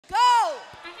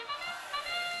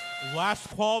Last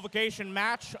qualification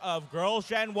match of Girls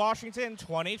Gen Washington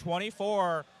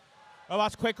 2024.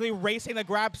 Robots quickly racing to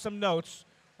grab some notes.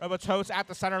 Robototes at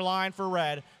the center line for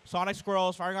red. Sonic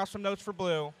Squirrels firing off some notes for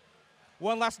blue.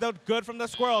 One last note good from the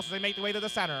Squirrels as they make their way to the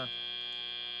center.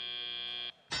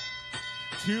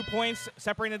 2 points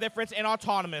separating the difference in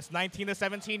autonomous.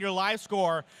 19-17 your live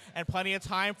score, and plenty of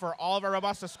time for all of our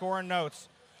robots to score notes.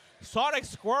 Sonic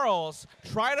Squirrels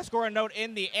try to score a note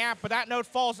in the amp, but that note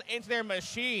falls into their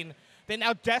machine. They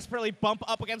now desperately bump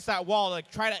up against that wall to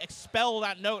try to expel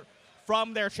that note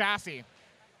from their chassis.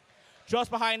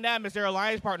 Just behind them is their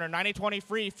alliance partner,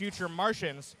 9023 Future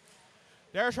Martians.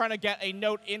 They're trying to get a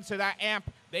note into that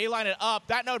amp. They line it up.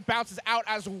 That note bounces out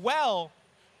as well.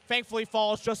 Thankfully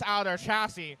falls just out of their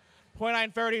chassis.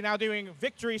 2930 now doing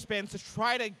victory spins to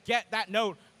try to get that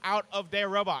note out of their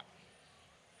robot.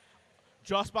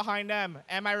 Just behind them,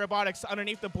 MI Robotics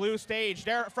underneath the blue stage.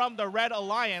 They're from the Red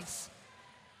Alliance.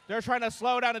 They're trying to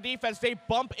slow down the defense. They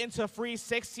bump into Free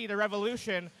 60, the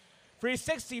Revolution. Free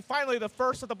 60, finally the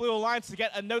first of the Blue Alliance to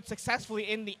get a note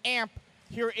successfully in the amp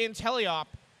here in Teleop.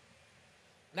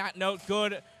 That note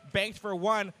good, banked for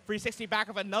one. Free 60 back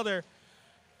of another.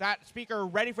 That speaker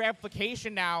ready for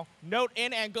amplification now. Note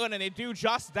in and good, and they do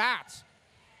just that.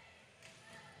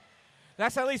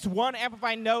 That's at least one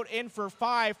amplified note in for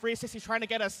 5. Free 60 trying to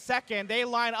get a second. They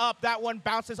line up. That one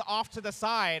bounces off to the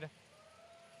side.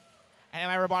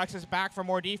 And MI Robotics is back for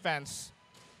more defense.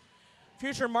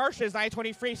 Future Martians,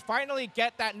 923, finally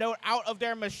get that note out of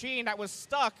their machine that was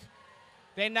stuck.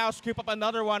 They now scoop up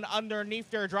another one underneath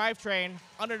their drivetrain,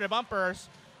 under the bumpers.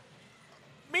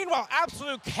 Meanwhile,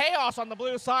 absolute chaos on the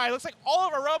blue side. Looks like all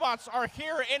of our robots are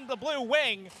here in the blue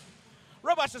wing.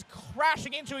 Robots just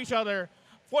crashing into each other.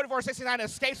 4469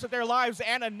 escapes with their lives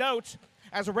and a note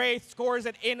as Wraith scores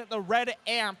it in the red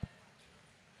amp.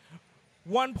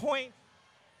 1 point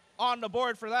on the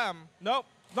board for them. Nope,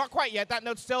 not quite yet. That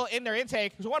note's still in their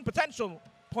intake. There's one potential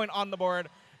point on the board.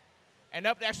 And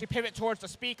nope, they actually pivot towards the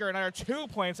speaker. Another 2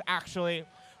 points, actually,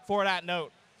 for that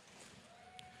note.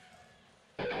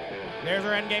 There's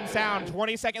our endgame sound.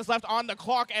 20 seconds left on the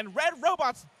clock, and red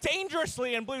robots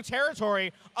dangerously in blue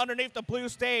territory underneath the blue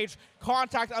stage.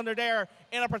 Contact under there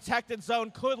in a protected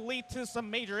zone could lead to some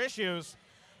major issues.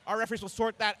 Our referees will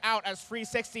sort that out as Free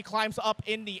 60 climbs up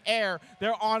in the air.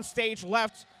 They're on stage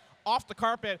left, off the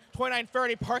carpet.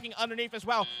 2930 parking underneath as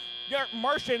well. There are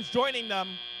Martians joining them.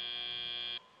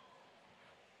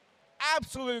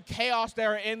 Absolute chaos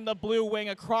there in the blue wing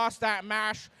across that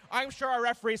mash. I'm sure our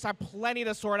referees have plenty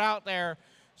to sort out there.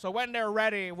 So when they're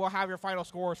ready, we'll have your final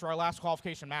scores for our last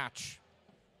qualification match.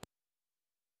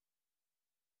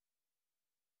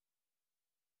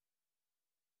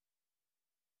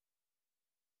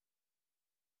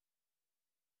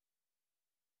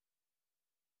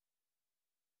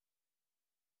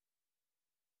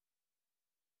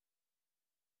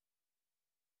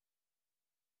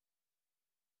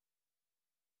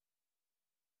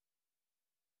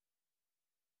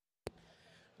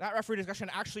 That referee discussion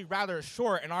actually rather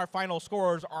short, and our final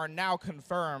scores are now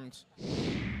confirmed.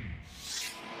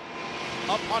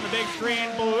 Up on the big screen,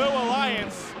 Blue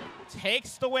Alliance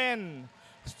takes the win.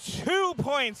 2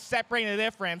 points separating the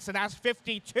difference, and that's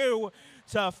 52-50.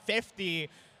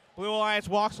 Blue Alliance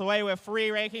walks away with 3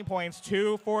 ranking points,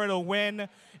 2 for the win,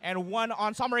 and 1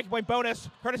 ensemble ranking point bonus,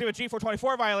 courtesy of a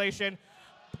G424 violation.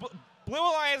 Blue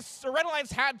Alliance, or Red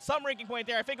Alliance had some ranking point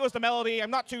there. I think it was the Melody. I'm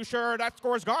not too sure. That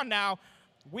score's gone now.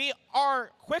 We are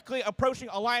quickly approaching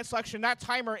Alliance selection. That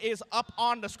timer is up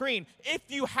on the screen. If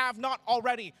you have not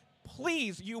already,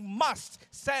 please, you must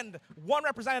send 1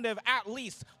 representative at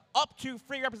least, up to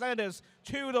 3 representatives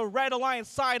to the Red Alliance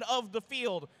side of the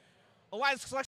field. Alliance selection